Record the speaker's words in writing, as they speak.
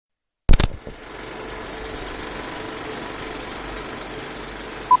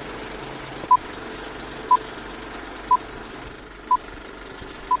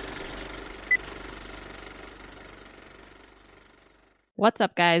What's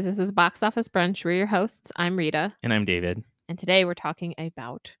up, guys? This is Box Office Brunch. We're your hosts. I'm Rita. And I'm David. And today we're talking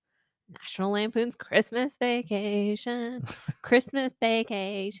about National Lampoon's Christmas Vacation. Christmas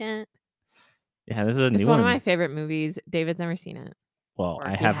Vacation. Yeah, this is a new one. It's one of my favorite movies. David's never seen it. Well, Or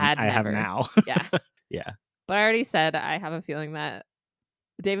I he have had I have never. now. Yeah. Yeah. But I already said I have a feeling that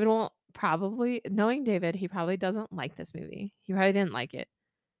David won't probably, knowing David, he probably doesn't like this movie. He probably didn't like it.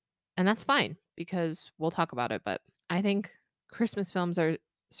 And that's fine because we'll talk about it. But I think Christmas films are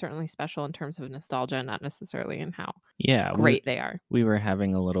certainly special in terms of nostalgia, not necessarily in how great they are. We were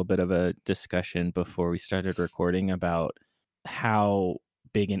having a little bit of a discussion before we started recording about how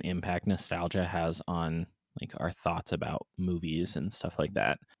big an impact nostalgia has on like our thoughts about movies and stuff like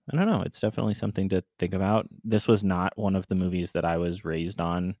that. I don't know. It's definitely something to think about. This was not one of the movies that I was raised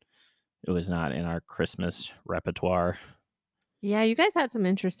on. It was not in our Christmas repertoire. Yeah, you guys had some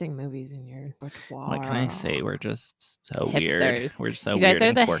interesting movies in your repertoire. What can I say? We're just so hipsters. Weird. We're so you guys weird are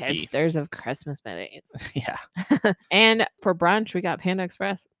and the quirky. Hipsters of Christmas movies. Yeah. And for brunch, we got Panda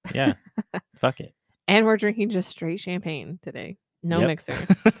Express. Yeah. Fuck it. And we're drinking just straight champagne today. No mixer.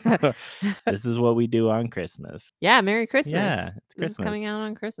 This is what we do on Christmas. Yeah, Merry Christmas. Yeah, it's Christmas. This is coming out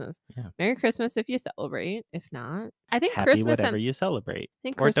on Christmas. Yeah. Merry Christmas if you celebrate. If not, I think happy Christmas whatever you celebrate. I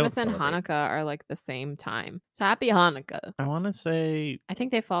think Christmas and Hanukkah are like the same time. So happy Hanukkah. I want to say I think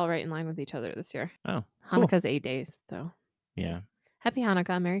they fall right in line with each other this year. Oh, Hanukkah's 8 days though. Yeah. Happy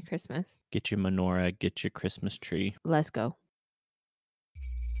Hanukkah, Merry Christmas. Get your menorah, get your Christmas tree. Let's go.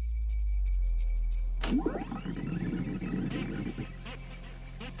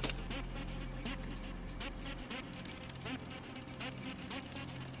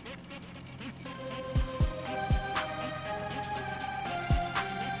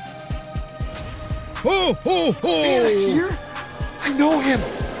 Ho, ho, ho! Santa here? I know him!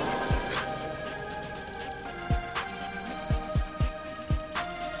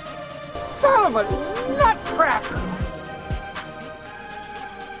 Son of a nutcracker!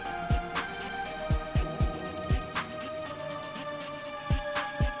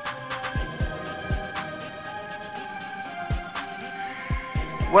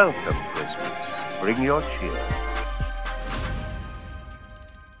 Welcome, Christmas. Bring your cheer.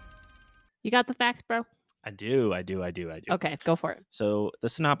 You got the facts, bro? I do. Okay, go for it. So the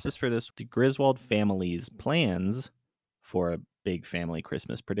synopsis for this, the Griswold family's plans for a big family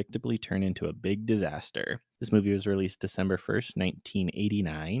Christmas predictably turn into a big disaster. This movie was released December 1st,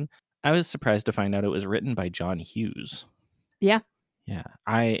 1989. I was surprised to find out it was written by John Hughes. Yeah. Yeah.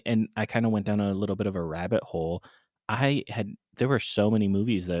 I kind of went down a little bit of a rabbit hole. There were so many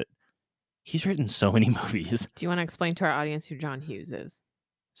movies that he's written so many movies. Do you want to explain to our audience who John Hughes is?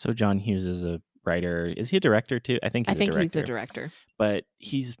 So John Hughes is a writer. Is he a director too? I think he's a director. But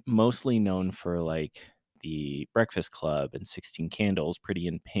he's mostly known for like The Breakfast Club and 16 Candles, Pretty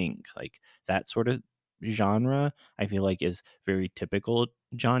in Pink, like that sort of genre. I feel like is very typical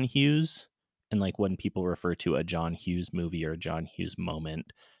John Hughes. And like when people refer to a John Hughes movie or a John Hughes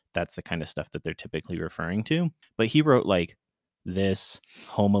moment, that's the kind of stuff that they're typically referring to. But he wrote like this,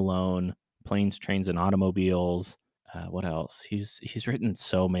 Home Alone, Planes, Trains, and Automobiles. What else? He's written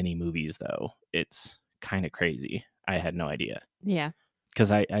so many movies, though. It's kind of crazy. I had no idea. Yeah.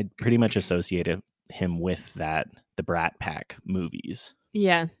 Because I pretty much associated him with the Brat Pack movies.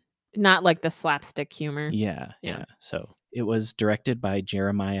 Yeah. Not like the slapstick humor. Yeah. So it was directed by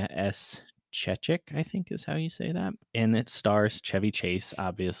Jeremiah S. Chechik, I think is how you say that. And it stars Chevy Chase,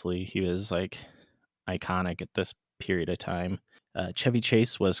 obviously. He was like iconic at this period of time. Chevy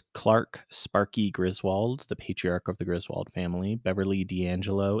Chase was Clark Sparky Griswold, the patriarch of the Griswold family. Beverly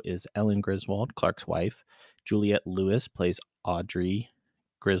D'Angelo is Ellen Griswold, Clark's wife. Juliette Lewis plays Audrey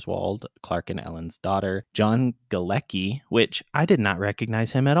Griswold, Clark and Ellen's daughter. John Galecki, which I did not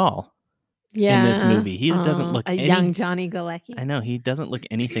recognize him at all in this movie. He doesn't look young Johnny Galecki. I know, he doesn't look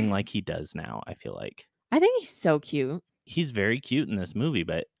anything like he does now, I feel like. I think he's so cute. He's very cute in this movie,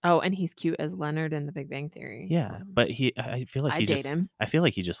 but and he's cute as Leonard in The Big Bang Theory. Yeah, so. But I feel like I feel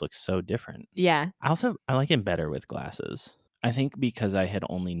like he just looks so different. Yeah. I like him better with glasses. I think because I had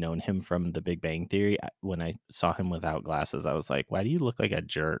only known him from The Big Bang Theory, when I saw him without glasses, I was like, why do you look like a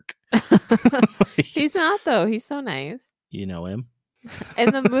jerk? He's not, though. He's so nice. You know him?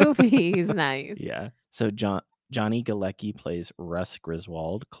 In the movie, he's nice. Yeah. So Johnny Galecki plays Russ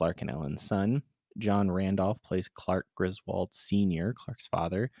Griswold, Clark and Ellen's son. John Randolph plays Clark Griswold Sr., Clark's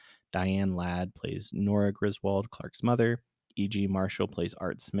father. Diane Ladd plays Nora Griswold, Clark's mother. E.G. Marshall plays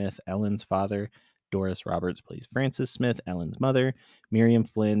Art Smith, Ellen's father. Doris Roberts plays Frances Smith, Ellen's mother. Miriam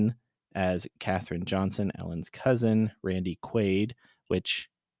Flynn as Katherine Johnson, Ellen's cousin. Randy Quaid, which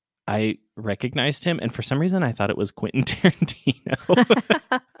I recognized him, and for some reason I thought it was Quentin Tarantino.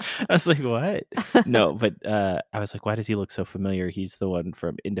 I was like, what? No, but I was like, why does he look so familiar? He's the one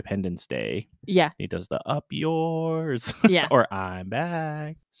from Independence Day. Yeah. He does the up yours. Yeah. Or I'm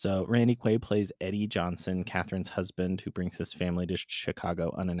back. So Randy Quaid plays Eddie Johnson, Catherine's husband, who brings his family to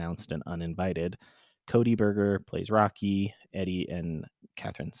Chicago unannounced and uninvited. Cody Berger plays Rocky, Eddie and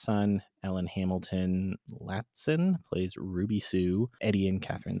Catherine's son. Ellen Hamilton Latson plays Ruby Sue, Eddie and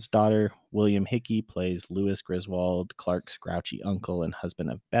Catherine's daughter. William Hickey plays Louis Griswold, Clark's grouchy uncle and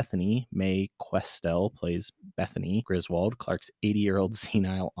husband of Bethany. Mae Questel plays Bethany Griswold, Clark's 80-year-old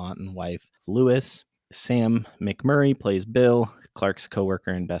senile aunt and wife. Louis. Sam McMurray plays Bill, Clark's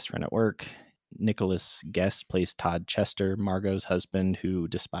coworker and best friend at work. Nicholas Guest plays Todd Chester, Margot's husband who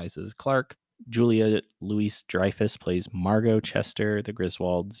despises Clark. Julia Louis-Dreyfus plays Margot Chester, the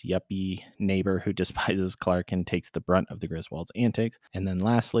Griswolds' yuppie neighbor who despises Clark and takes the brunt of the Griswolds' antics. And then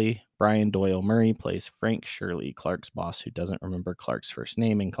lastly, Brian Doyle Murray plays Frank Shirley, Clark's boss who doesn't remember Clark's first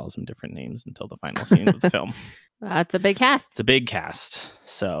name and calls him different names until the final scene of the film. That's a big cast. It's a big cast.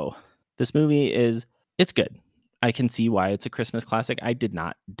 So this movie it's good. I can see why it's a Christmas classic. I did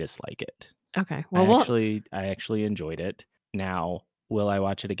not dislike it. Okay. Well, I actually enjoyed it. Now, will I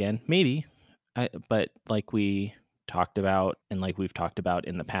watch it again? Maybe. But like we talked about and like we've talked about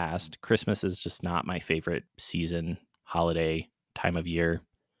in the past, Christmas is just not my favorite season, holiday, time of year.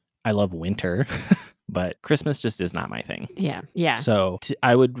 I love winter, but Christmas just is not my thing. Yeah. Yeah. So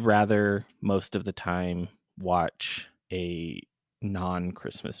I would rather most of the time watch a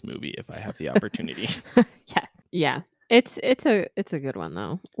non-Christmas movie if I have the opportunity. Yeah. Yeah. It's a good one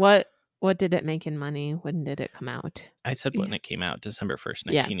though. What did it make in money? When did it come out? I said when it came out, December 1st,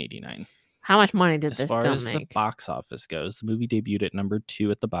 1989. How much money did this film make? As far as the box office goes, the movie debuted at number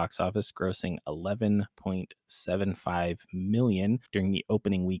 2 at the box office, grossing $11.75 million during the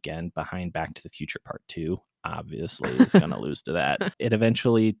opening weekend, behind Back to the Future Part 2. Obviously, it's going to lose to that. It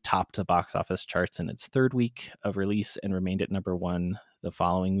eventually topped the box office charts in its third week of release and remained at number 1 the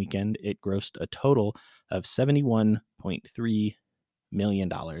following weekend. It grossed a total of $71.3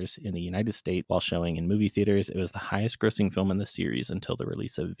 million in the United States while showing in movie theaters. It was the highest grossing film in the series until the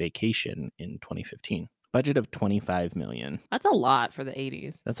release of Vacation in 2015. Budget of $25 million. That's a lot for the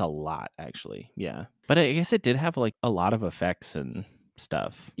 80s. That's a lot, actually. Yeah. But I guess it did have like a lot of effects and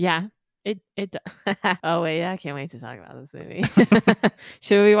stuff. Yeah. It Oh wait, I can't wait to talk about this movie.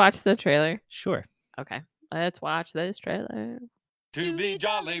 Should we watch the trailer? Sure. Okay. Let's watch this trailer. To be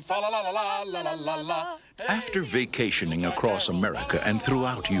jolly, fa la la la la la la la. After vacationing across America and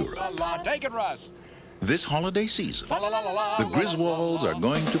throughout Europe, Take it, Russ. this holiday season, the Griswolds are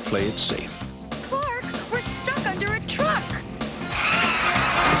going to play it safe. Clark, we're stuck under a truck.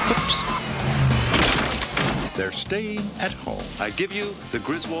 Oops. They're staying at home. I give you the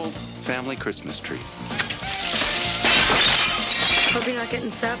Griswold family Christmas tree. Hope you're not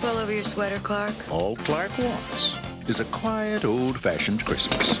getting sap all over your sweater, Clark. All Clark wants is a quiet, old-fashioned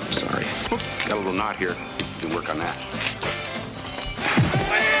Christmas. Sorry. Got a little knot here. You can work on that.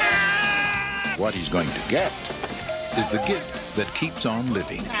 What he's going to get is the gift that keeps on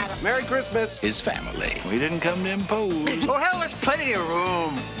living. Merry Christmas. His family. We didn't come to impose. Oh, hell, there's plenty of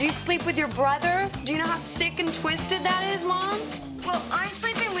room. Do you sleep with your brother? Do you know how sick and twisted that is, Mom? Well, I'm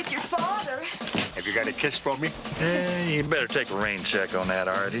sleeping with your father. Have you got a kiss for me? You better take a rain check on that,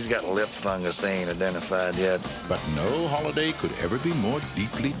 Art. He's got a lip fungus they ain't identified yet. But no holiday could ever be more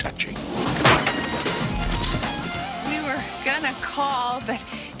deeply touching. We were gonna call, but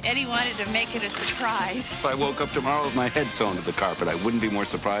Eddie wanted to make it a surprise. If I woke up tomorrow with my head sewn to the carpet, I wouldn't be more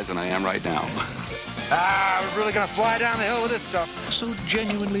surprised than I am right now. We're really gonna fly down the hill with this stuff. So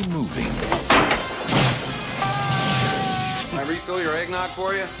genuinely moving. Can I refill your eggnog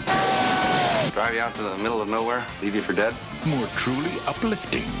for you? Drive you out to the middle of nowhere, leave you for dead? More truly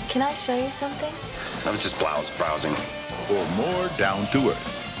uplifting. Can I show you something? I was just browsing. Or more down to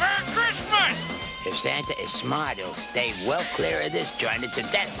earth. Merry Christmas! If Santa is smart, he'll stay well clear of this joint. It's a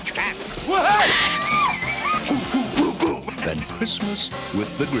death trap. Than Christmas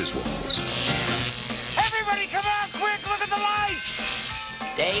with the Griswolds. Everybody come out quick, look at the lights!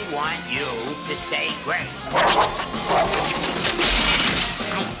 They want you to say grace.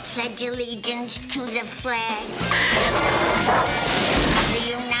 I pledge allegiance to the flag of the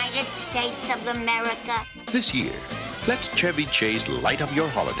United States of America. This year, let Chevy Chase light up your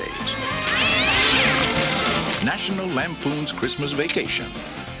holidays. National Lampoon's Christmas Vacation.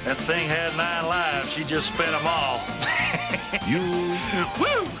 That thing had 9 lives. She just spent them all. You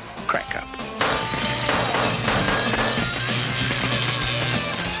woo, crack up.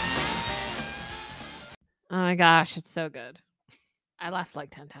 Oh my gosh, it's so good. I laughed like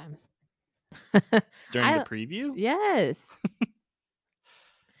 10 times. During the preview? Yes.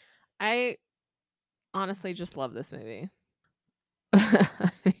 I honestly just love this movie.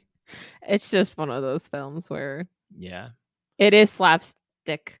 It's just one of those films where it is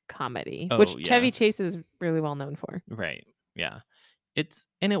slapstick comedy, which Chevy Chase is really well known for. Right. Yeah. It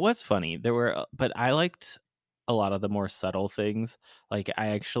was funny. But I liked a lot of the more subtle things. Like I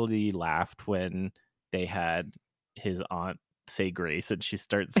actually laughed when they had his aunt say grace and she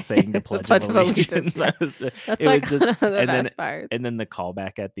starts saying the Pledge of Allegiance. Yeah. That's one of the best parts. And then the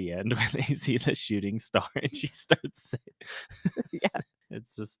callback at the end when they see the shooting star and she starts saying, yeah.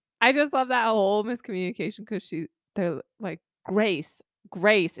 It's just, I just love that whole miscommunication because they're like, Grace.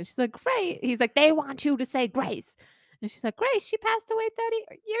 And she's like, great. He's like, they want you to say Grace. And she's like, Grace, she passed away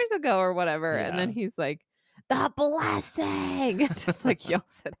 30 years ago or whatever. Yeah. And then he's like, the blessing. Just like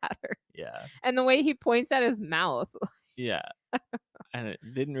yells it at her. Yeah. And the way he points at his mouth. Yeah. And it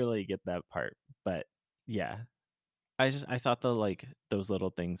didn't really get that part. But yeah. I thought those little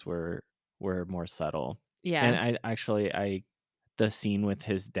things were more subtle. Yeah. And the scene with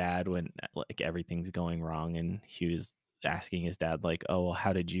his dad when like everything's going wrong and he was asking his dad like, oh, well,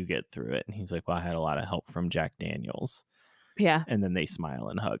 how did you get through it? And he's like, well, I had a lot of help from Jack Daniels. Yeah. And then they smile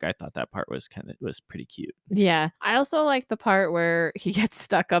and hug. I thought that part was pretty cute. Yeah. I also like the part where he gets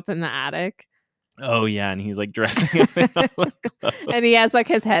stuck up in the attic. Oh yeah, and he's like dressing up in all the clothes. And he has like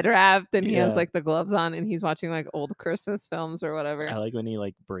his head wrapped and he has like the gloves on and he's watching like old Christmas films or whatever. I like when he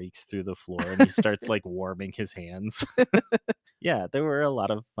like breaks through the floor and he starts like warming his hands. Yeah, there were a lot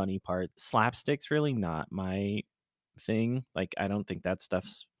of funny parts. Slapstick's really not my thing. Like I don't think that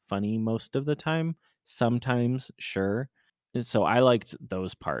stuff's funny most of the time. Sometimes, sure. So I liked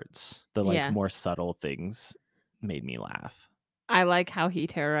those parts. The more subtle things made me laugh. I like how he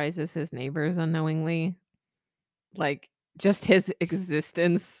terrorizes his neighbors unknowingly. Like, just his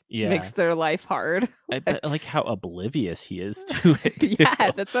existence makes their life hard. But like how oblivious he is to it. Too.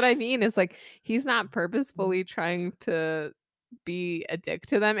 Yeah, that's what I mean. Is like he's not purposefully trying to be a dick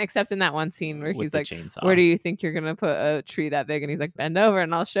to them, except in that one scene where he's like, chainsaw. Where do you think you're gonna put a tree that big? And he's like, bend over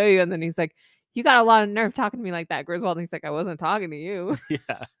and I'll show you. And then he's like, you got a lot of nerve talking to me like that, Griswold. And he's like, I wasn't talking to you.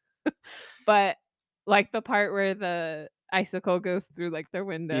 Yeah. But like the part where the icicle goes through like their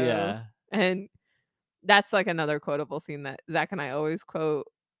window. Yeah. And that's like another quotable scene that Zach and I always quote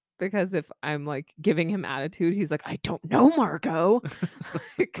because if I'm like giving him attitude, he's like, I don't know, Margot.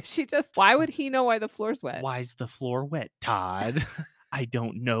 Why would he know why the floor's wet? Why's the floor wet, Todd? I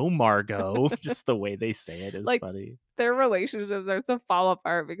don't know, Margot. Just the way they say it is like, funny. Their relationship starts to fall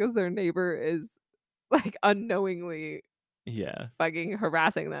apart because their neighbor is like unknowingly fucking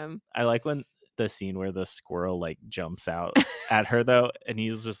harassing them. I like when the scene where the squirrel like jumps out at her though, and he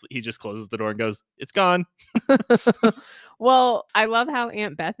just closes the door and goes, it's gone. Well, I love how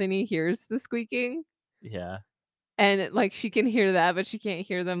Aunt Bethany hears the squeaking. Yeah. And like she can hear that, but she can't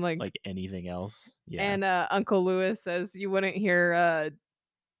hear them like anything else. Yeah. And Uncle Lewis says you wouldn't hear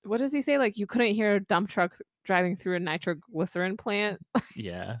what does he say? Like you couldn't hear a dump truck driving through a nitroglycerin plant.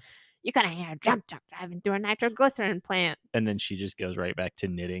 Yeah. You couldn't hear a dump truck driving through a nitroglycerin plant. And then she just goes right back to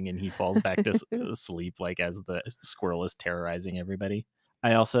knitting and he falls back to sleep like as the squirrel is terrorizing everybody.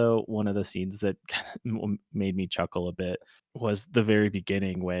 I also, one of the scenes that kind of made me chuckle a bit was the very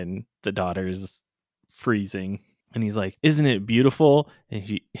beginning when the daughter's freezing. And he's like, isn't it beautiful?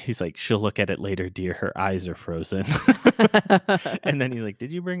 And he's like, she'll look at it later, dear. Her eyes are frozen. And then he's like,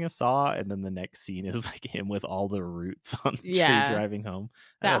 did you bring a saw? And then the next scene is like him with all the roots on the tree driving home.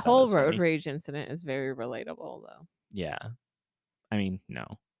 That whole road rage incident is very relatable, though. Yeah. I mean,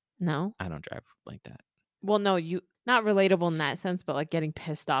 no. No? I don't drive like that. Well, no, not relatable in that sense, but like getting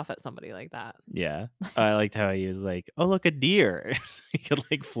pissed off at somebody like that. Yeah. I liked how he was like, oh, look, a deer. He could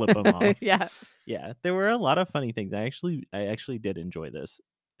like flip him off. Yeah. Yeah, there were a lot of funny things. I actually did enjoy this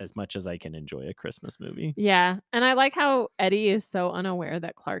as much as I can enjoy a Christmas movie. Yeah, and I like how Eddie is so unaware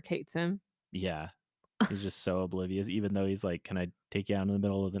that Clark hates him. Yeah, he's just so oblivious. Even though he's like, "Can I take you out in the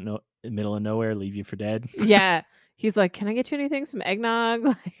middle of nowhere, leave you for dead?" Yeah, he's like, "Can I get you anything? Some eggnog,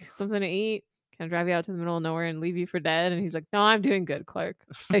 like something to eat? Can I drive you out to the middle of nowhere and leave you for dead?" And he's like, "No, I'm doing good, Clark."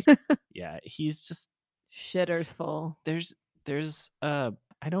 Yeah, he's just shitter's full. There's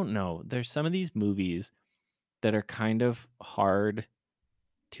I don't know. There's some of these movies that are kind of hard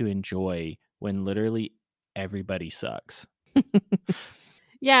to enjoy when literally everybody sucks.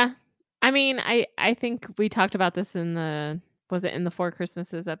 Yeah. I mean, I think we talked about this was it in the 4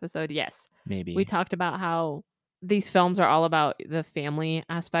 Christmases episode? Yes. Maybe. We talked about how these films are all about the family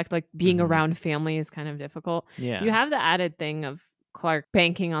aspect. Like being around family is kind of difficult. Yeah. You have the added thing of Clark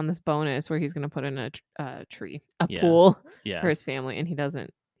banking on this bonus where he's going to put in a pool for his family, and he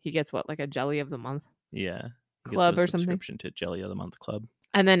doesn't. He gets what, like a Jelly of the Month? Yeah. Club or something. Subscription to Jelly of the Month Club.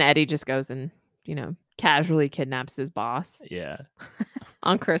 And then Eddie just goes and, casually kidnaps his boss. Yeah.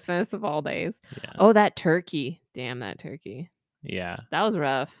 On Christmas of all days. Yeah. Oh, that turkey. Damn, that turkey. Yeah. That was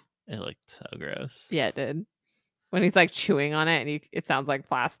rough. It looked so gross. Yeah, it did. When he's like chewing on it and it sounds like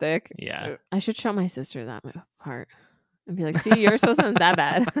plastic. Yeah. I should show my sister that part and be like, see, yours wasn't that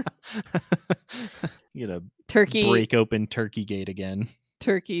bad. You gotta turkey break open Turkey Gate again.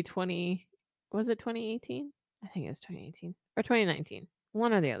 Turkey was it 2018? I think it was 2018 or 2019.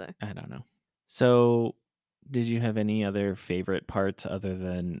 One or the other. I don't know. So, did you have any other favorite parts other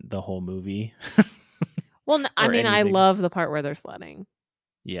than the whole movie? Well, I mean, I love the part where they're sledding.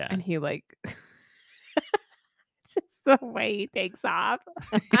 Yeah. And he just the way he takes off.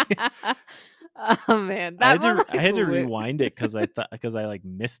 Oh man, I had to rewind it because I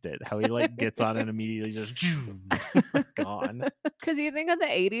missed it. How he gets on and immediately just gone. Because you think of the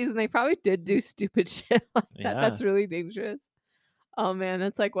 80s and they probably did do stupid shit like that. Yeah. That's really dangerous. Oh man,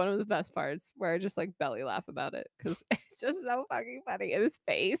 that's one of the best parts where I just belly laugh about it because it's just so fucking funny in his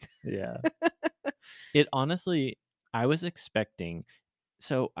face. Yeah. It honestly, I was expecting.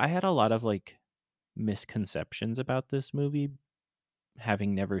 So I had a lot of misconceptions about this movie,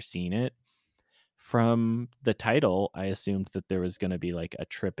 having never seen it. From the title, I assumed that there was going to be a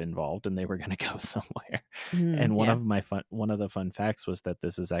trip involved and they were going to go somewhere. And one of the fun facts was that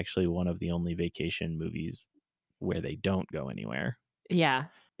this is actually one of the only vacation movies where they don't go anywhere. Yeah.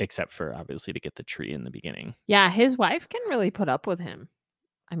 Except for obviously to get the tree in the beginning. Yeah, his wife can really put up with him.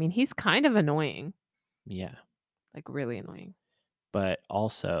 I mean, he's kind of annoying. Yeah. Really annoying. But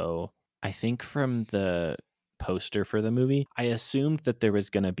also, I think from the poster for the movie, I assumed that there was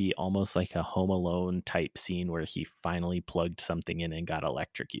going to be almost like a Home Alone type scene where he finally plugged something in and got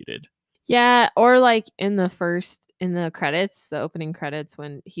electrocuted. Yeah, or in the credits, the opening credits,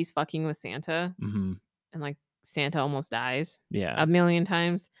 when he's fucking with Santa and Santa almost dies a million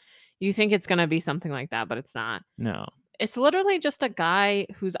times. You think it's going to be something like that, but it's not. No. It's literally just a guy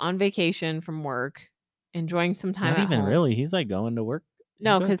who's on vacation from work, enjoying some time Not at even home. Really. He's going to work.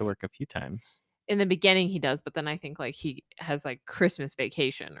 No, because to work a few times. In the beginning he does, but then I think he has Christmas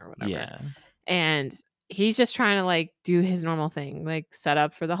vacation or whatever. Yeah. And he's just trying to do his normal thing, set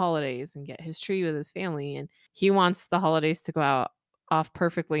up for the holidays and get his tree with his family. And he wants the holidays to go off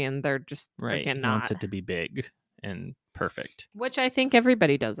perfectly, and they're just right. Freaking he not. Wants it to be big and perfect. Which I think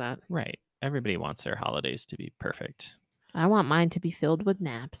everybody does that. Right. Everybody wants their holidays to be perfect. I want mine to be filled with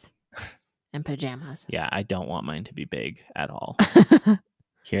naps and pajamas. Yeah, I don't want mine to be big at all.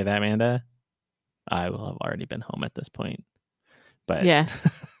 Hear that, Amanda? I will have already been home at this point. But yeah.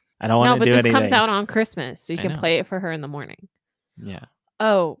 I don't want to do anything. No, but this comes out on Christmas, so you can play it for her in the morning. Yeah.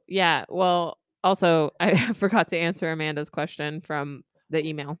 Oh, yeah. Well, also, I forgot to answer Amanda's question from the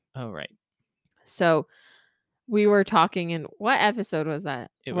email. Oh, right. So we were talking in what episode was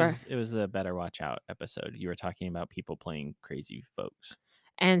that? It was the Better Watch Out episode. You were talking about people playing crazy folks.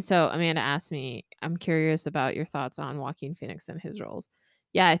 And so Amanda asked me, I'm curious about your thoughts on Joaquin Phoenix and his roles.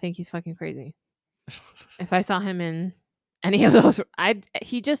 Yeah, I think he's fucking crazy. If I saw him in any of those,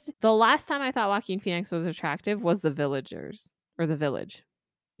 the last time I thought Joaquin Phoenix was attractive was The Villagers or The Village.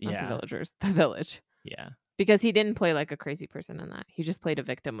 Not Yeah. The Villagers, The Village. Yeah. Because he didn't play like a crazy person in that. He just played a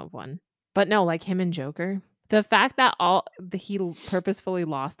victim of one. But no, like him and Joker. The fact that he purposefully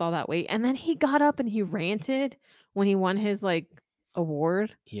lost all that weight, and then he got up and he ranted when he won his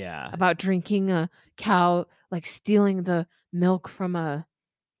award. Yeah. About drinking a cow, stealing the milk from a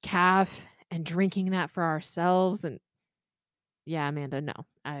calf and drinking that for ourselves. And yeah, Amanda, no.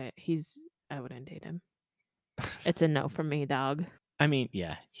 I wouldn't date him. It's a no from me, dog. I mean,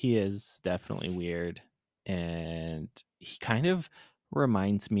 yeah, he is definitely weird. And he kind of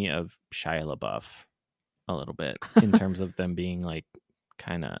reminds me of Shia LaBeouf a little bit in terms of them being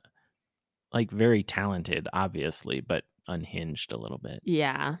kind of very talented, obviously, but unhinged a little bit.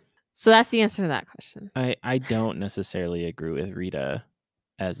 Yeah. So that's the answer to that question. I don't necessarily agree with Rita,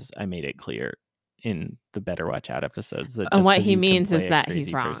 as I made it clear in the Better Watch Out episodes. That and what he means is that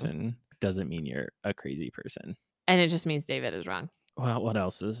he's wrong. Doesn't mean you're a crazy person. And it just means David is wrong. Well, what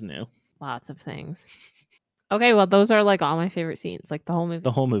else is new? Lots of things. Okay, well, those are all my favorite scenes, the whole movie.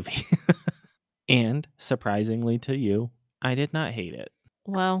 The whole movie. And surprisingly to you, I did not hate it.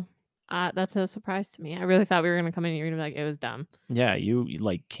 Well, that's a surprise to me. I really thought we were going to come in and you're going to be like, it was dumb. Yeah, you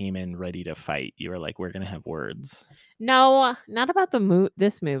came in ready to fight. You were like, we're going to have words. No, not about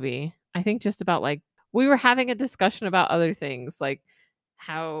this movie. I think just about we were having a discussion about other things, like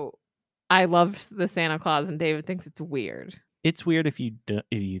how I love the Santa Claus and David thinks it's weird. It's weird if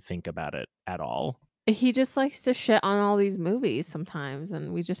you think about it at all. He just likes to shit on all these movies sometimes,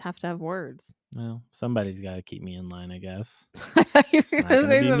 and we just have to have words. Well, somebody's got to keep me in line, I guess. You're going to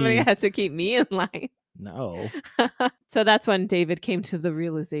say somebody had to keep me in line. No. So that's when David came to the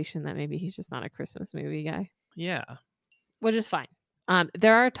realization that maybe he's just not a Christmas movie guy. Yeah. Which is fine.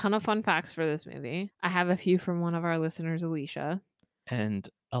 There are a ton of fun facts for this movie. I have a few from one of our listeners, Alicia. And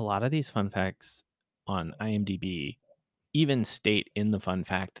a lot of these fun facts on IMDb even state in the fun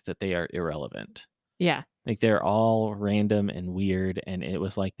fact that they are irrelevant. Yeah. Like they're all random and weird, and it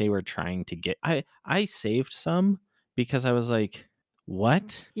was like they were trying to get I saved some because I was like,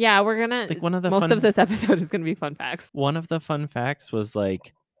 what? Yeah, we're gonna like most of this episode is gonna be fun facts. One of the fun facts was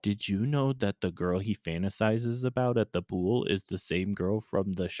like, did you know that the girl he fantasizes about at the pool is the same girl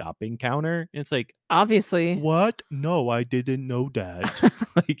from the shopping counter? And it's like, obviously. What? No, I didn't know that.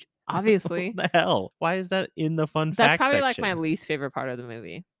 Like, obviously. What the hell? Why is that in the fun facts That's probably section? like my least favorite part of the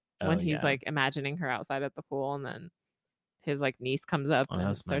movie. When he's like imagining her outside at the pool, and then his like niece comes up and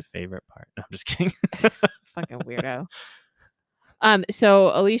that's starts... my favorite part. No, I'm just kidding. Fucking weirdo.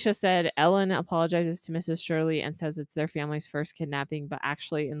 So Alicia said Ellen apologizes to Mrs. Shirley and says it's their family's first kidnapping, but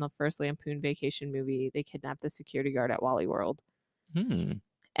actually in the first Lampoon Vacation movie, they kidnapped the security guard at Wally World.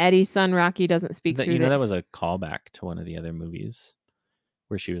 Eddie's son Rocky doesn't speak through. That was a callback to one of the other movies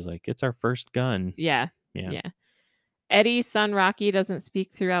where she was like, "It's our first gun." Yeah. Eddie's son Rocky doesn't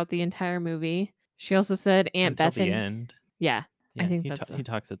speak throughout the entire movie. She also said Aunt Bethany. The end. Yeah, I think he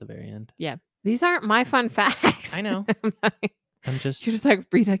talks at the very end. Yeah, these aren't my fun facts. I know. You're just like,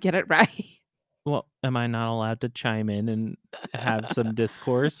 Rita, get it right. Well, am I not allowed to chime in and have some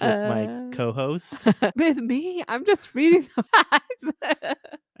discourse with my co-host? With me? I'm just reading the facts.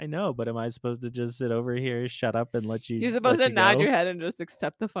 I know, but am I supposed to just sit over here, shut up, and let you? You're supposed to nod your head and just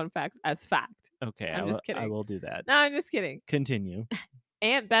accept the fun facts as fact. Okay, I'm just kidding. I will do that. No, I'm just kidding. Continue.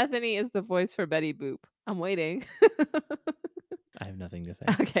 Aunt Bethany is the voice for Betty Boop. I'm waiting. I have nothing to say.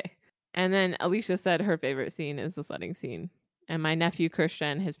 Okay. And then Alicia said her favorite scene is the sledding scene. And my nephew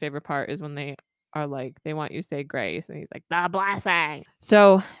Christian, his favorite part is when they are like, they want you to say grace, and he's like, the blessing.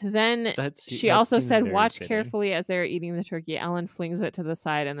 So then she also said, watch carefully as they're eating the turkey. Ellen flings it to the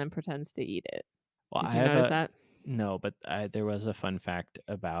side and then pretends to eat it. Well, Did you notice that? No, but there was a fun fact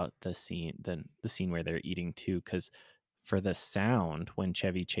about the scene, the scene where they're eating too, because for the sound when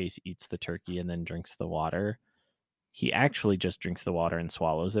Chevy Chase eats the turkey and then drinks the water, he actually just drinks the water and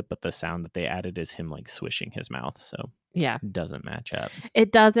swallows it, but the sound that they added is him like swishing his mouth. So yeah, it doesn't match up.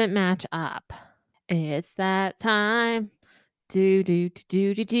 It doesn't match up. It's that time. Do do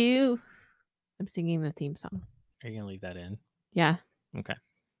do do do. I'm singing the theme song. Are you gonna leave that in? Yeah. Okay.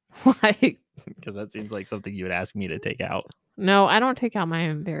 Why? Because that seems like something you would ask me to take out. No, I don't take out my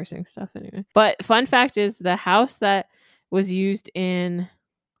embarrassing stuff anyway. But fun fact is the house that was used in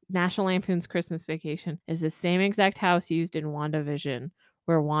National Lampoon's Christmas Vacation is the same exact house used in WandaVision,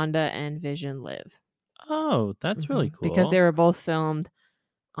 where Wanda and Vision live. Oh, that's really cool. Because they were both filmed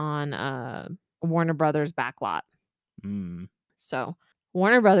on Warner Brothers backlot. So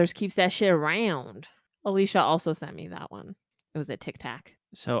Warner Brothers keeps that shit around. Alicia also sent me that one. It was a Tic Tac.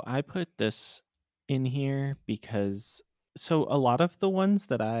 So I put this in here because a lot of the ones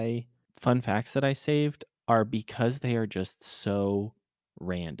fun facts that I saved are because they are just so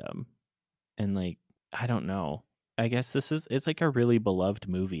random. And like, I don't know. I guess it's like a really beloved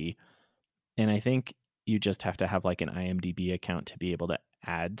movie. And I think you just have to have like an IMDb account to be able to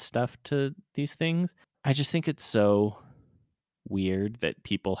add stuff to these things. I just think it's so weird that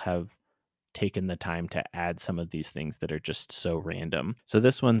people have taken the time to add some of these things that are just so random. So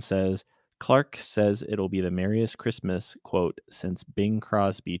this one says, Clark says it'll be the merriest Christmas, quote, since Bing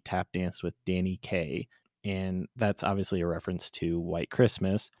Crosby tap danced with Danny Kaye. And that's obviously a reference to White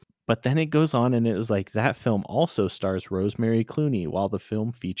Christmas. But then it goes on and it was like, that film also stars Rosemary Clooney, while the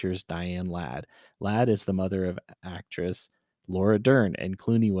film features Diane Ladd. Ladd is the mother of actress Laura Dern, and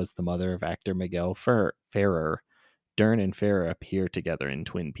Clooney was the mother of actor Miguel Ferrer. Dern and Farrah appear together in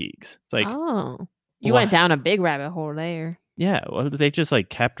Twin Peaks. It's like, oh, you went down a big rabbit hole there. Yeah, well, they just like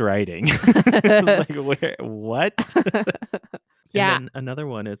kept writing. It's like, where, what? Yeah. And then another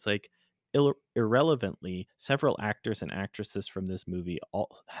one, it's like, irrelevantly, several actors and actresses from this movie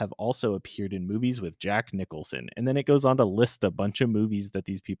have also appeared in movies with Jack Nicholson. And then it goes on to list a bunch of movies that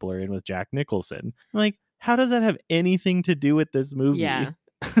these people are in with Jack Nicholson. I'm like, how does that have anything to do with this movie? Yeah.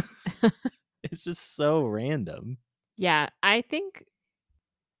 It's just so random. Yeah, I think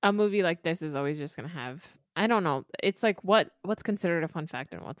a movie like this is always just going to have, I don't know, it's like what's considered a fun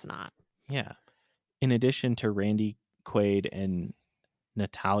fact and what's not. Yeah. In addition to Randy Quaid and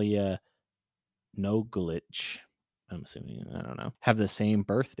Natalia Nogulich, I'm assuming, I don't know, have the same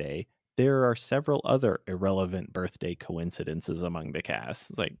birthday, there are several other irrelevant birthday coincidences among the cast.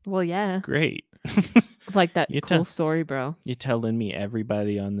 It's like, well, yeah. Great. It's like that cool story, bro. You telling me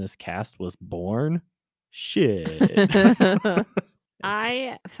everybody on this cast was born? Shit.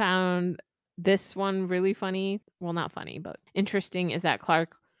 I found this one really funny. Well, not funny, but interesting is that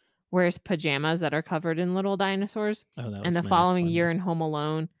Clark wears pajamas that are covered in little dinosaurs. And the following year in Home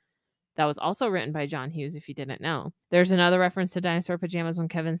Alone, that was also written by John Hughes, if you didn't know. There's another reference to dinosaur pajamas when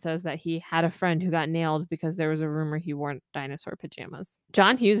Kevin says that he had a friend who got nailed because there was a rumor he wore dinosaur pajamas.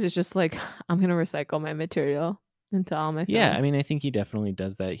 John Hughes is just like, I'm going to recycle my material into all my films. Yeah, I mean, I think he definitely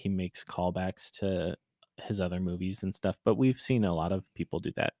does that. He makes callbacks to his other movies and stuff, but we've seen a lot of people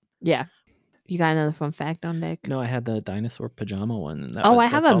do that. Yeah. You got another fun fact on deck? No, I had the dinosaur pajama one. I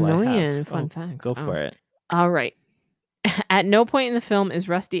have a million fun facts. Go for it. All right. At no point in the film is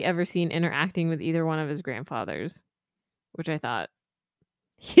Rusty ever seen interacting with either one of his grandfathers, which I thought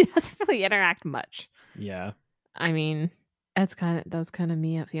he doesn't really interact much. Yeah. I mean, that was kind of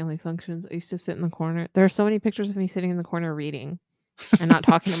me at family functions. I used to sit in the corner. There are so many pictures of me sitting in the corner reading and not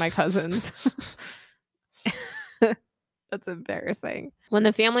talking to my cousins. That's embarrassing. When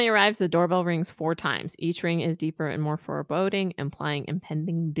the family arrives, the doorbell rings 4 times. Each ring is deeper and more foreboding, implying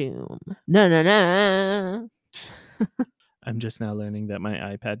impending doom. No. I'm just now learning that my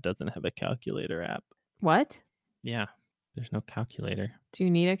iPad doesn't have a calculator app. What? Yeah, there's no calculator. Do you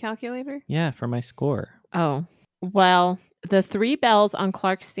need a calculator? Yeah, for my score. Oh, well, the 3 bells on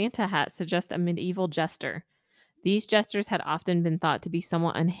Clark's Santa hat suggest a medieval jester. These jesters had often been thought to be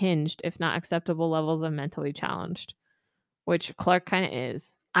somewhat unhinged, if not acceptable levels of mentally challenged, which Clark kind of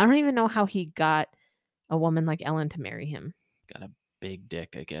is. I don't even know how he got a woman like Ellen to marry him. Got a big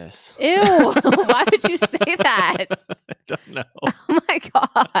dick, I guess. Ew, why would you say that? I don't know. Oh my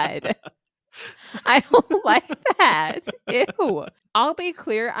God. I don't like that. Ew. I'll be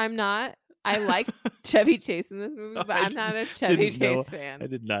clear, I like Chevy Chase in this movie, but I'm not a Chevy Chase fan. I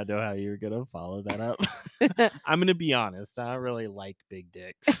did not know how you were going to follow that up. I'm going to be honest. I don't really like big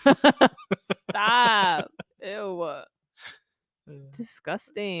dicks. Stop. Ew.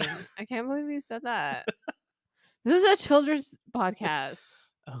 Disgusting. I can't believe you said that. This is a children's podcast.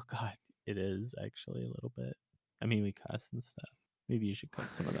 Oh, God. It is actually a little bit. I mean, we cuss and stuff. Maybe you should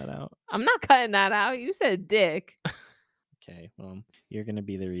cut some of that out. I'm not cutting that out. You said dick. Okay, well, you're going to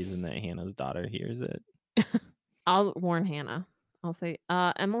be the reason that Hannah's daughter hears it. I'll warn Hannah. I'll say,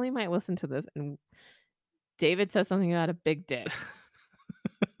 Emily might listen to this, and David says something about a big dick.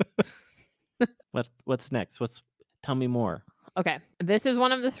 What's next? Tell me more. Okay, this is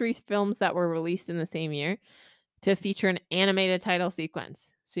one of the 3 films that were released in the same year to feature an animated title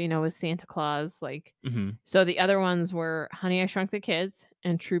sequence. So, with Santa Claus, So the other ones were Honey, I Shrunk the Kids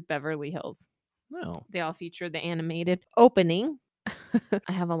and Troop Beverly Hills. No. They all featured the animated opening.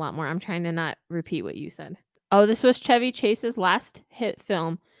 I have a lot more. I'm trying to not repeat what you said. Oh, this was Chevy Chase's last hit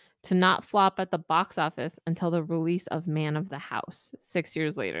film to not flop at the box office until the release of Man of the House 6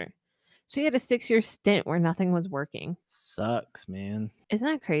 years later. So he had a 6-year stint where nothing was working. Sucks, man. Isn't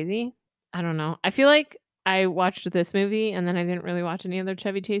that crazy? I don't know. I feel like I watched this movie and then I didn't really watch any other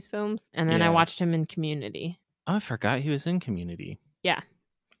Chevy Chase films. And then I watched him in Community. Oh, I forgot he was in Community. Yeah.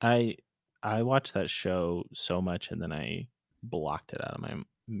 I watched that show so much and then I blocked it out of my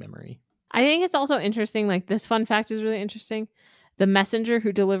memory. I think it's also interesting. This fun fact is really interesting. The messenger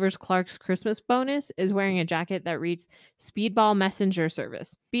who delivers Clark's Christmas bonus is wearing a jacket that reads Speedball Messenger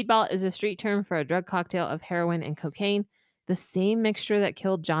Service. Speedball is a street term for a drug cocktail of heroin and cocaine, the same mixture that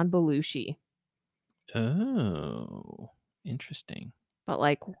killed John Belushi. Oh, interesting. But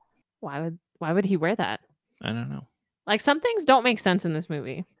why would he wear that? I don't know. Some things don't make sense in this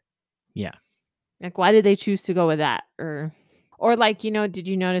movie. Yeah. Why did they choose to go with that? Or did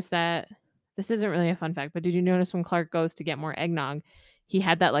you notice that this isn't really a fun fact, but did you notice when Clark goes to get more eggnog, he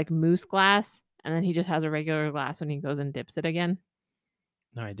had that moose glass and then he just has a regular glass when he goes and dips it again?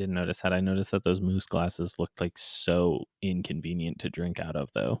 No, I didn't notice that. I noticed that those moose glasses looked so inconvenient to drink out of,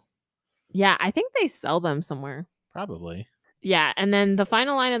 though. Yeah, I think they sell them somewhere. Probably. Yeah, and then the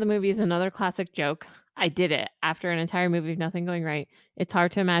final line of the movie is another classic joke. I did it after an entire movie of nothing going right. It's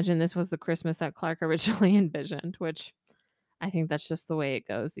hard to imagine this was the Christmas that Clark originally envisioned, which I think that's just the way it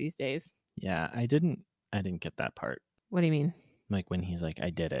goes these days. Yeah, I didn't get that part. What do you mean? When he's I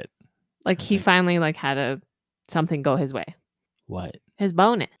did it. He finally had something go his way. What? His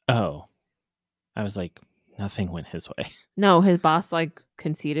bonus. Oh. I was nothing went his way. No, his boss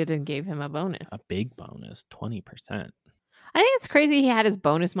conceded and gave him a bonus. A big bonus, 20%. I think it's crazy he had his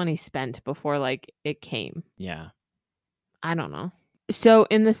bonus money spent before it came. Yeah. I don't know. So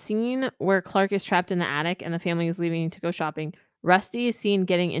in the scene where Clark is trapped in the attic and the family is leaving to go shopping, Rusty is seen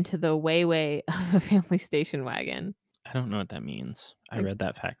getting into the way of the family station wagon. I don't know what that means. I read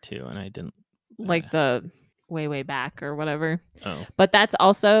that fact too, and I didn't. Like the way back or whatever. Oh. But that's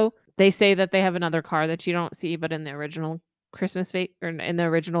also, they say that they have another car that you don't see, but in the original or in the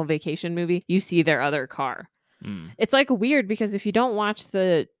original Vacation movie, you see their other car. It's like weird because if you don't watch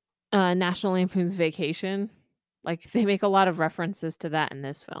the National Lampoon's Vacation, like they make a lot of references to that in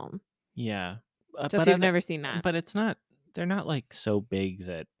this film. Yeah. So if you've never seen that. But it's not, they're not like so big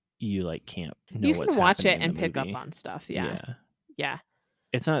that you like can't know you what's can watch it happening and pick up on stuff. Yeah.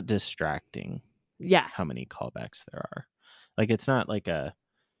 It's not distracting. Yeah. How many callbacks there are. Like it's not like a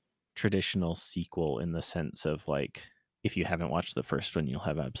traditional sequel in the sense of like if you haven't watched the first one, you'll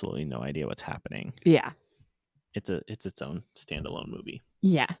have absolutely no idea what's happening. Yeah. It's its own standalone movie.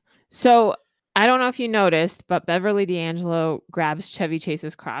 Yeah. So I don't know if you noticed, but Beverly D'Angelo grabs Chevy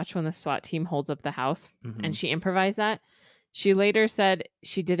Chase's crotch when the SWAT team holds up the house, and she improvised that. She later said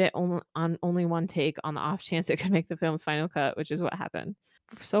she did it on only one take on the off chance it could make the film's final cut, which is what happened.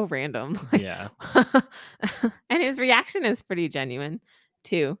 So random. Yeah. And his reaction is pretty genuine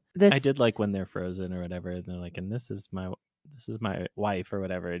too. I did like when they're frozen or whatever, and they're like, and this is my wife or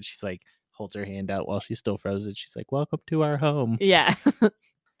whatever, and she's like holds her hand out while she's still frozen. She's like, welcome to our home. Yeah.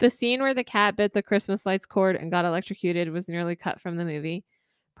 The scene where the cat bit the Christmas lights cord and got electrocuted was nearly cut from the movie.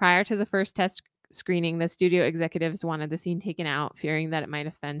 Prior to the first test screening, the studio executives wanted the scene taken out, fearing that it might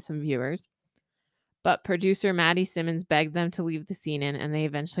offend some viewers. But producer Maddie Simmons begged them to leave the scene in, and they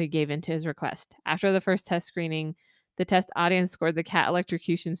eventually gave in to his request. After the first test screening, the test audience scored the cat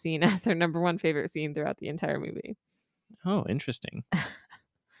electrocution scene as their number one favorite scene throughout the entire movie. Oh, interesting.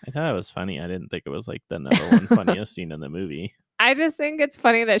 I thought it was funny. I didn't think it was like the number one funniest scene in the movie. I just think it's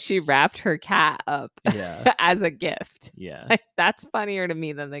funny that she wrapped her cat up as a gift. Yeah. Like, that's funnier to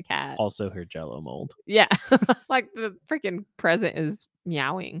me than the cat. Also her Jell-O mold. Yeah. Like the freaking present is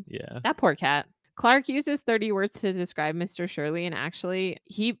meowing. Yeah. That poor cat. Clark uses 30 words to describe Mr. Shirley, and actually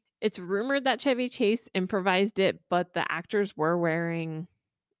it's rumored that Chevy Chase improvised it, but the actors were wearing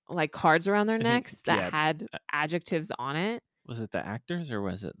like cards around their necks that had adjectives on it. Was it the actors or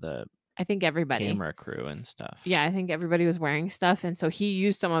was it the I think everybody. Camera crew and stuff. Yeah, I think everybody was wearing stuff. And so he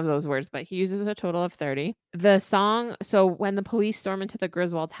used some of those words, but he uses a total of 30. The song, so when the police storm into the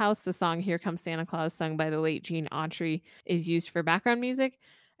Griswold's house, the song Here Comes Santa Claus, sung by the late Gene Autry, is used for background music.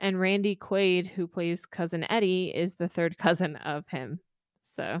 And Randy Quaid, who plays Cousin Eddie, is the third cousin of him.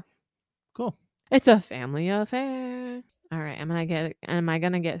 So cool. It's a family affair. All right, am I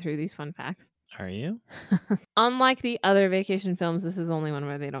gonna get through these fun facts? Are you? Unlike the other vacation films, this is the only one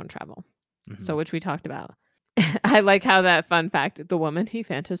where they don't travel. So, which we talked about. I like how that fun fact, the woman he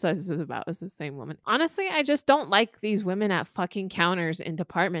fantasizes about is the same woman. Honestly, I just don't like these women at fucking counters in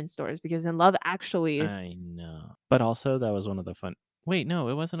department stores because in Love Actually. I know. But also that was one of the fun. Wait, no,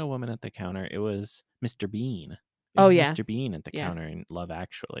 it wasn't a woman at the counter. It was Mr. Bean. Mr. Bean at the counter in Love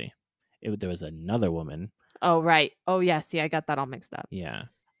Actually. There was another woman. Oh, right. Oh, yeah. See, I got that all mixed up. Yeah.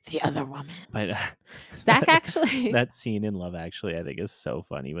 The other woman. But Zach actually. That scene in Love Actually, I think, is so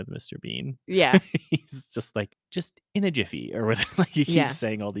funny with Mr. Bean. Yeah. He's just like, just in a jiffy or whatever. Like he keeps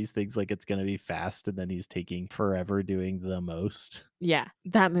saying all these things like it's going to be fast. And then he's taking forever doing the most. Yeah.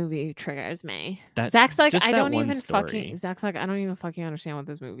 That movie triggers me. Zach's like, I don't even fucking understand what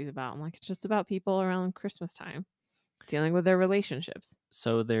this movie's about. I'm like, it's just about people around Christmas time dealing with their relationships.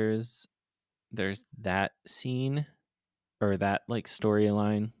 So there's that scene or that like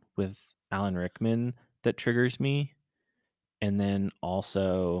storyline with Alan Rickman that triggers me. And then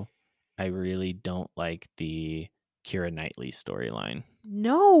also I really don't like the Keira Knightley storyline.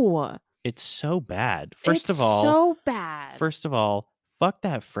 No. It's so bad. First of all, fuck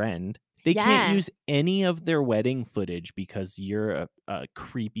that friend. They can't use any of their wedding footage because you're a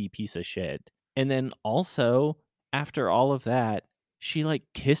creepy piece of shit. And then also, after all of that, she like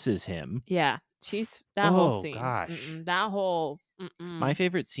kisses him. Yeah. She's that whole scene. Gosh. That whole. My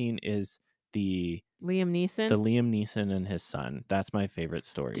favorite scene is the Liam Neeson and his son. That's my favorite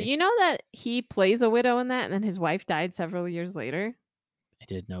story. Do you know that he plays a widow in that and then his wife died several years later? I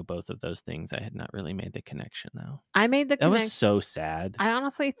did know both of those things. I had not really made the connection though. I made the connection. That was so sad. I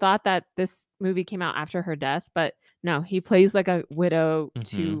honestly thought that this movie came out after her death, but no, he plays like a widow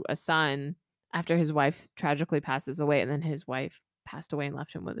to a son after his wife tragically passes away, and then his wife passed away and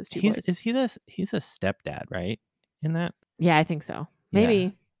left him with his two boys. He's a stepdad, right? In that? Yeah, I think so. Maybe. Yeah.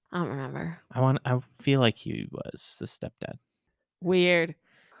 I don't remember. I feel like he was the stepdad. Weird.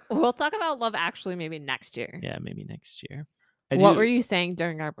 We'll talk about Love Actually maybe next year. Yeah, maybe next year. What were you saying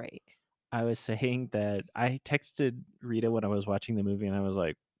during our break? I was saying that I texted Rita when I was watching the movie, and I was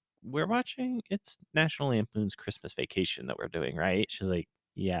like, it's National Lampoon's Christmas Vacation that we're doing, right? She's like,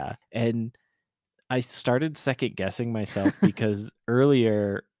 yeah. And I started second guessing myself because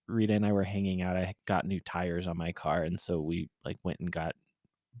earlier Rita and I were hanging out. I got new tires on my car, and so we like went and got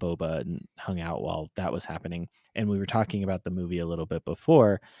boba and hung out while that was happening. And we were talking about the movie a little bit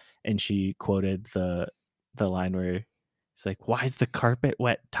before, and she quoted the line where it's like, "Why's the carpet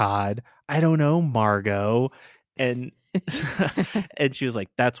wet, Todd? I don't know, Margot." And and she was like,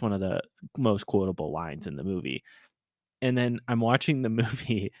 "That's one of the most quotable lines in the movie." And then I'm watching the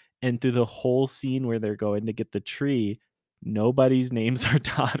movie, and through the whole scene where they're going to get the tree, nobody's names are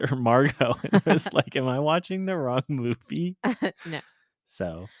Todd or Margot. And I was like, am I watching the wrong movie? No.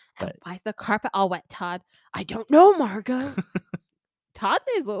 So, but why's the carpet all wet, Todd? I don't know, Margot. Todd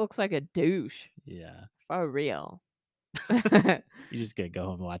looks like a douche. Yeah. For real. You just gonna go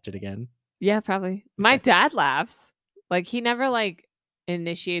home and watch it again? Yeah, probably. Okay. My dad laughs. Like, he never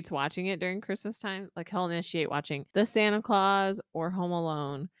initiates watching it during Christmas time. Like, he'll initiate watching The Santa Claus or Home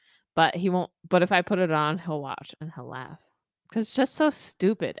Alone, but he won't. But if I put it on, he'll watch and he'll laugh because it's just so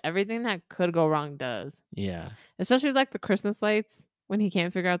stupid. Everything that could go wrong does. Yeah. Especially like the Christmas lights when he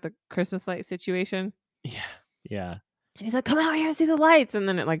can't figure out the Christmas light situation. Yeah. Yeah. And he's like, "Come out here and see the lights," and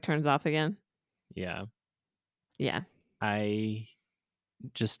then it like turns off again. Yeah. Yeah.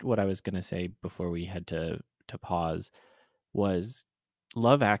 What I was gonna say before we had to pause was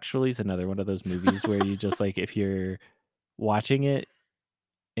Love Actually is another one of those movies where you just like, if you're watching it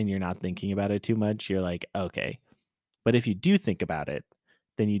and you're not thinking about it too much, you're like, okay. But if you do think about it,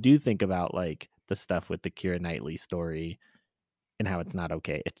 then you do think about like the stuff with the Keira Knightley story and how it's not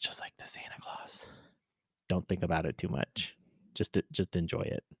okay. It's just like the Santa Claus. Don't think about it too much. Just enjoy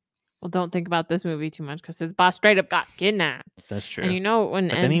it. Well, don't think about this movie too much because his boss straight up got kidnapped. That's true.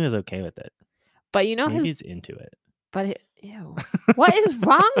 And then he was okay with it. But maybe he's into it. But ew. What is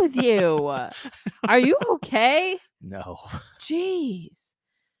wrong with you? Are you okay? No. Jeez.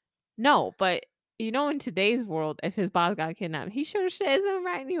 No, but in today's world, if his boss got kidnapped, he sure isn't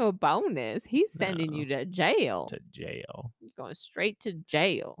writing you a bonus. He's sending you to jail. You're going straight to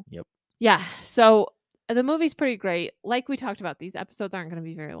jail. Yep. Yeah. So the movie's pretty great. Like we talked about, these episodes aren't going to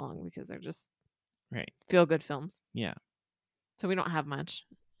be very long because they're just feel-good films. Yeah. So we don't have much.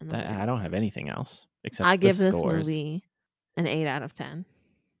 I don't have anything else except I give this scores. movie an 8 out of 10.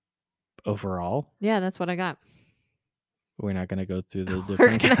 Overall? Yeah, that's what I got. We're not going to go through the different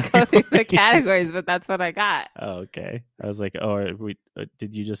We're going to go through the categories, but that's what I got. Oh, okay. I was like,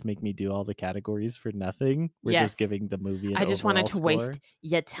 did you just make me do all the categories for nothing? We're yes. just giving the movie an I just wanted to score? waste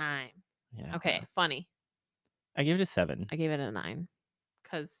your time. Yeah. Okay, funny. I gave it a 7. I gave it a 9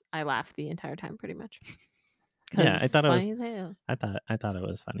 because I laughed the entire time pretty much. Yeah, I thought it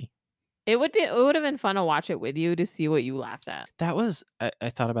was funny. It would have been fun to watch it with you to see what you laughed at. That was I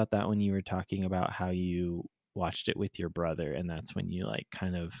thought about that when you were talking about how you watched it with your brother, and that's when you like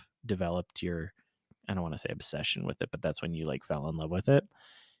kind of developed your, I don't want to say obsession with it, but that's when you like fell in love with it.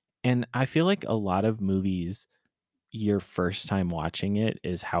 And I feel like a lot of movies, your first time watching it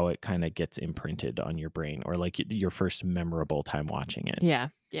is how it kind of gets imprinted on your brain, or like your first memorable time watching it. Yeah.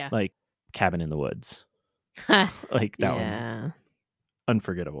 Like Cabin in the Woods. Like that one's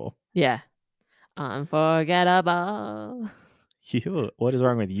unforgettable. Yeah. Unforgettable. What is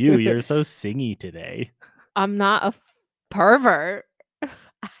wrong with you? You're so singy today. I'm not a pervert. I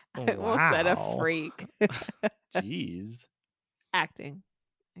almost said a freak. Jeez. Acting.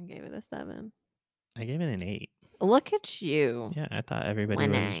 I gave it a 7. I gave it an 8. Look at you. Yeah, I thought everybody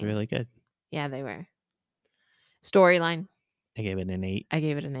was really good. Yeah, they were. Storyline. I gave it an 8. I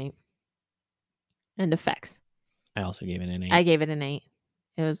gave it an 8. And effects. I also gave it an 8. I gave it an 8.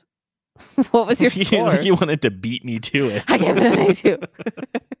 It was. What was your score? You wanted to beat me to it. I gave it an 8 too.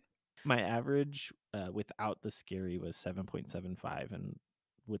 My average without the scary was 7.75, and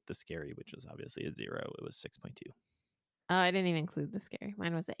with the scary, which was obviously a 0, it was 6.2. Oh, I didn't even include the scary.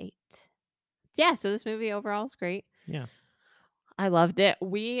 Mine was an 8. Yeah, so this movie overall is great. Yeah. I loved it.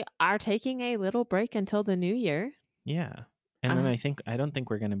 We are taking a little break until the new year. Yeah. And then I don't think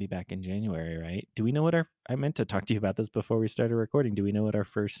we're going to be back in January, right? Do we know what I meant to talk to you about this before we started recording. Do we know what our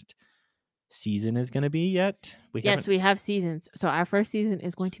first season is going to be yet? Yes, we have seasons. So our first season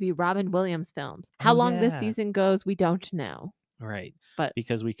is going to be Robin Williams films. How long this season goes, we don't know. Right. But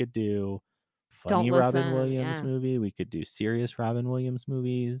because we could do funny Robin Williams movie. We could do serious Robin Williams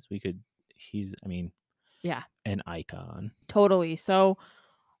movies. He's an icon. Totally. So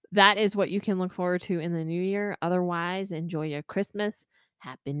that is what you can look forward to in the new year. Otherwise, enjoy your Christmas.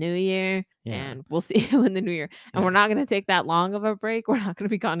 Happy New Year. Yeah. And we'll see you in the new year. And we're not going to take that long of a break. We're not going to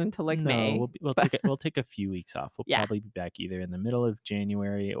be gone until like May. We'll take a few weeks off. We'll probably be back either in the middle of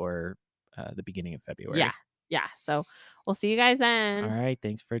January or the beginning of February. Yeah. So we'll see you guys then. All right.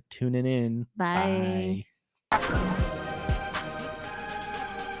 Thanks for tuning in. Bye.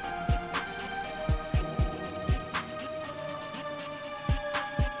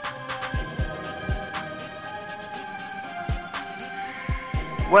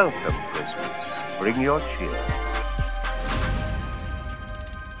 Welcome, Christmas. Bring your cheer.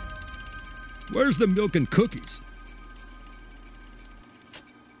 Where's the milk and cookies?